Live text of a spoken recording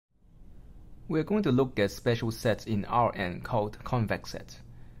we're going to look at special sets in Rn called convex sets.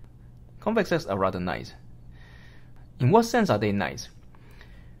 Convex sets are rather nice. In what sense are they nice?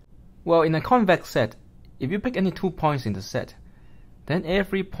 Well, in a convex set, if you pick any 2 points in the set, then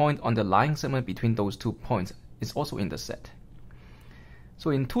every point on the line segment between those 2 points is also in the set. So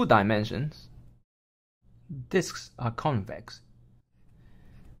in 2 dimensions, disks are convex.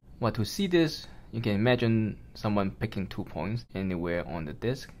 Well, to see this, you can imagine someone picking 2 points anywhere on the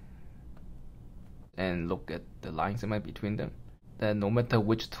disk and look at the line segment between them. Then no matter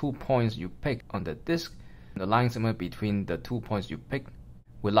which 2 points you pick on the disk, the line segment between the 2 points you pick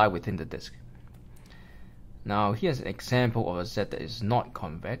will lie within the disk. Now here's an example of a set that is not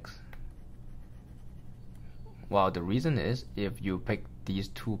convex. Well, the reason is if you pick these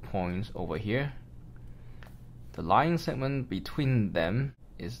 2 points over here, the line segment between them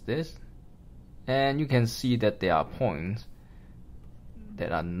is this, and you can see that there are points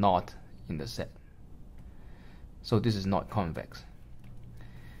that are not in the set. So this is not convex.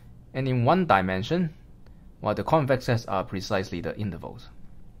 And in 1 dimension, well, the convex sets are precisely the intervals.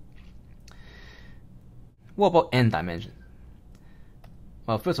 What about n dimensions?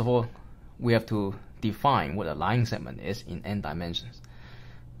 Well, first of all, we have to define what a line segment is in n dimensions.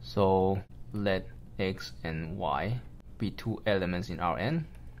 So let x and y be 2 elements in Rn.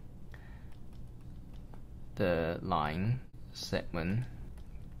 The line segment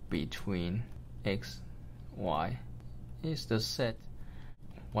between x, y is the set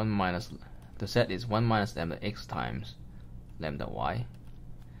 1 minus lambda x times lambda y,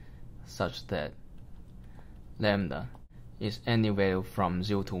 such that lambda is any value from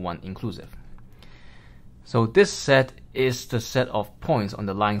 0 to 1 inclusive. So this set is the set of points on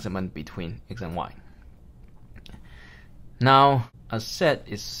the line segment between x and y. Now a set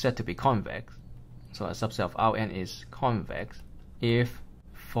is said to be convex, so a subset of Rn is convex if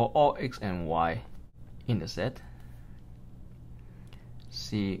for all x and y in the set,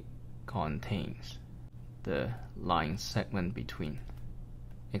 C contains the line segment between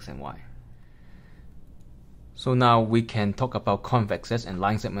x and y. So now we can talk about convex sets and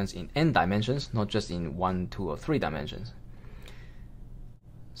line segments in n dimensions, not just in 1, 2, or 3 dimensions.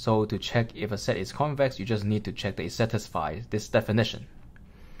 So to check if a set is convex, you just need to check that it satisfies this definition.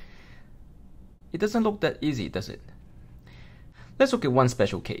 It doesn't look that easy, does it? Let's look at one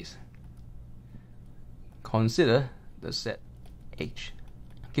special case. Consider the set H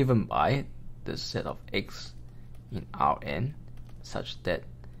given by the set of x in Rn such that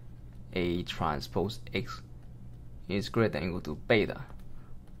A transpose x is greater than or equal to beta,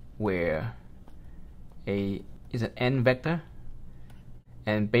 where A is an n vector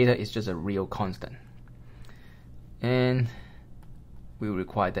and beta is just a real constant. And we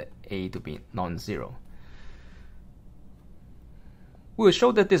require that A to be non-zero. We will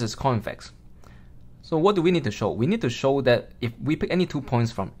show that this is convex. So what do we need to show? We need to show that if we pick any 2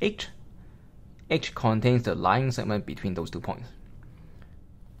 points from H, H contains the line segment between those 2 points.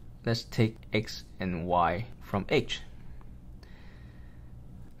 Let's take x and y from H.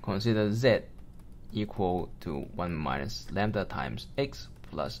 Consider Z equal to 1 minus lambda times x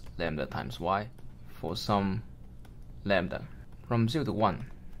plus lambda times y for some lambda from 0 to 1.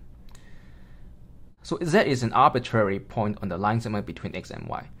 So Z is an arbitrary point on the line segment between x and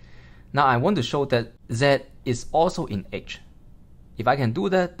y. Now I want to show that Z is also in H. If I can do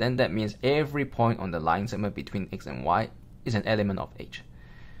that, then that means every point on the line segment between x and y is an element of H.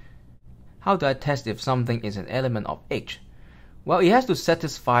 How do I test if something is an element of H? Well, it has to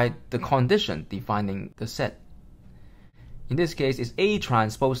satisfy the condition defining the set. In this case, it's A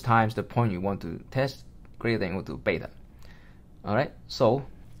transpose times the point you want to test greater than or equal to beta. Alright, so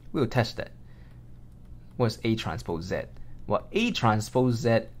we'll test that. What's A transpose Z? Well, A transpose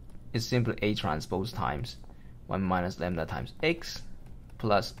Z is simply A transpose times 1 minus lambda times x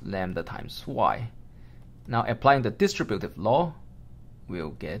plus lambda times y. Now applying the distributive law,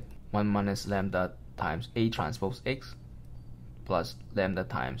 we'll get 1 minus lambda times A transpose x plus lambda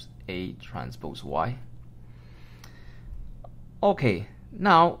times A transpose y. Okay,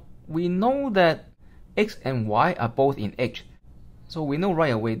 now we know that x and y are both in H. So we know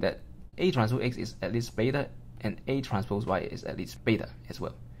right away that A transpose x is at least beta and A transpose y is at least beta as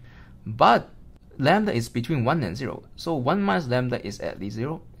well. But lambda is between 1 and 0. So 1 minus lambda is at least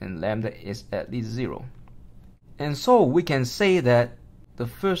 0 and lambda is at least 0. And so we can say that the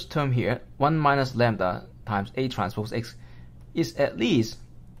first term here, 1 minus lambda times A transpose x, is at least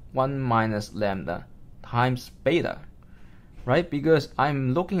 1 minus lambda times beta, right? Because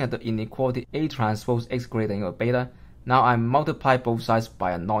I'm looking at the inequality A transpose x greater than or beta. Now I multiply both sides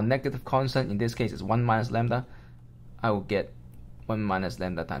by a non-negative constant. In this case, it's 1 minus lambda. I will get 1 minus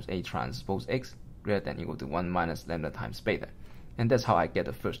lambda times A transpose X greater than or equal to 1 minus lambda times beta. And that's how I get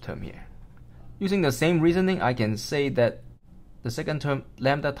the first term here. Using the same reasoning, I can say that the second term,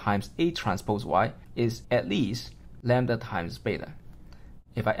 lambda times A transpose Y, is at least lambda times beta.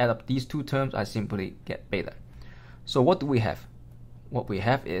 If I add up these two terms, I simply get beta. So what do we have? What we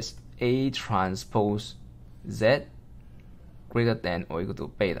have is A transpose Z greater than or equal to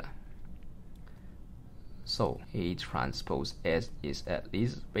beta. So A transpose S is at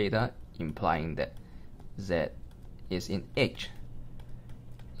least beta, implying that Z is in H.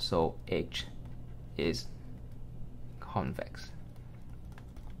 So H is convex.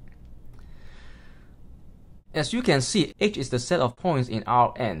 As you can see, H is the set of points in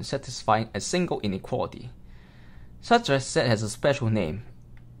Rn satisfying a single inequality. Such a set has a special name,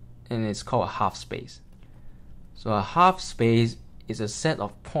 and it's called a half space. So a half space is a set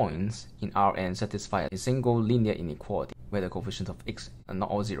of points in Rn satisfying a single linear inequality where the coefficients of x are not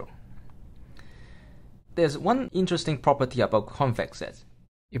all zero. There's one interesting property about convex sets.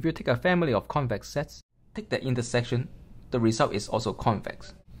 If you take a family of convex sets, take the intersection, the result is also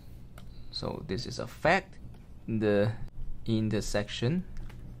convex. So this is a fact. The intersection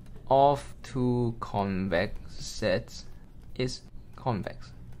of two convex sets is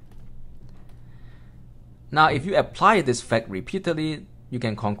convex. Now, if you apply this fact repeatedly, you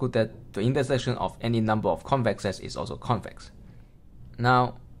can conclude that the intersection of any number of convex sets is also convex.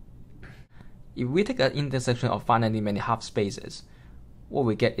 Now, if we take an intersection of finitely many half spaces, what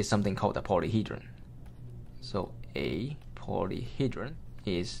we get is something called a polyhedron. So a polyhedron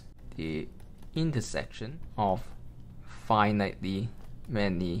is the intersection of finitely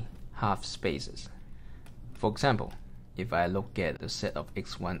many half spaces. For example, if I look at the set of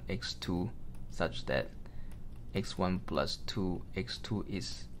x1, x2 such that x1 plus 2, x2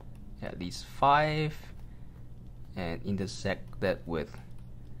 is at least 5, and intersect that with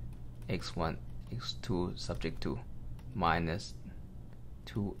x1, x2 subject to minus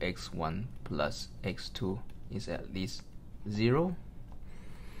 2x1 plus x2 is at least 0,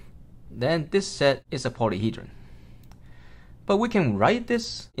 then this set is a polyhedron. But we can write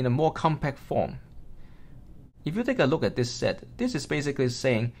this in a more compact form. If you take a look at this set, this is basically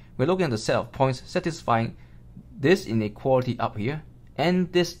saying we're looking at the set of points satisfying this inequality up here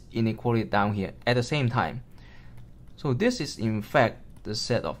and this inequality down here at the same time. So this is in fact the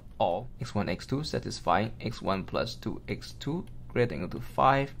set of all x1, x2 satisfying x1 plus 2x2 greater than or equal to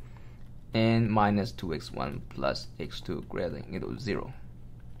 5 and minus 2x1 plus x2 greater than or equal to 0.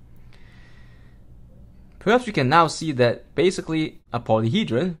 Perhaps you can now see that basically a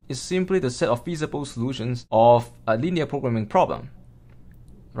polyhedron is simply the set of feasible solutions of a linear programming problem.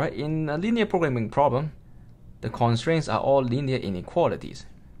 Right? In a linear programming problem, the constraints are all linear inequalities.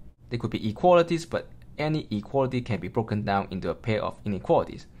 They could be equalities, but any equality can be broken down into a pair of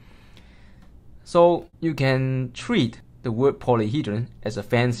inequalities. So you can treat the word polyhedron as a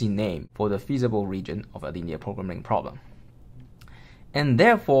fancy name for the feasible region of a linear programming problem. And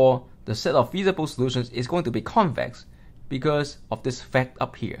therefore, the set of feasible solutions is going to be convex because of this fact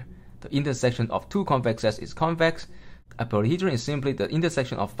up here. The intersection of two convex sets is convex. A polyhedron is simply the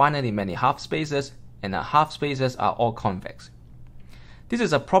intersection of finitely many half spaces, and the half spaces are all convex. This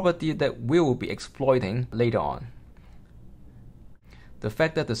is a property that we will be exploiting later on. The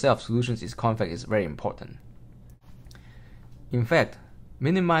fact that the set of solutions is convex is very important. In fact,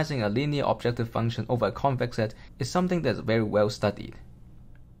 minimizing a linear objective function over a convex set is something that's very well studied.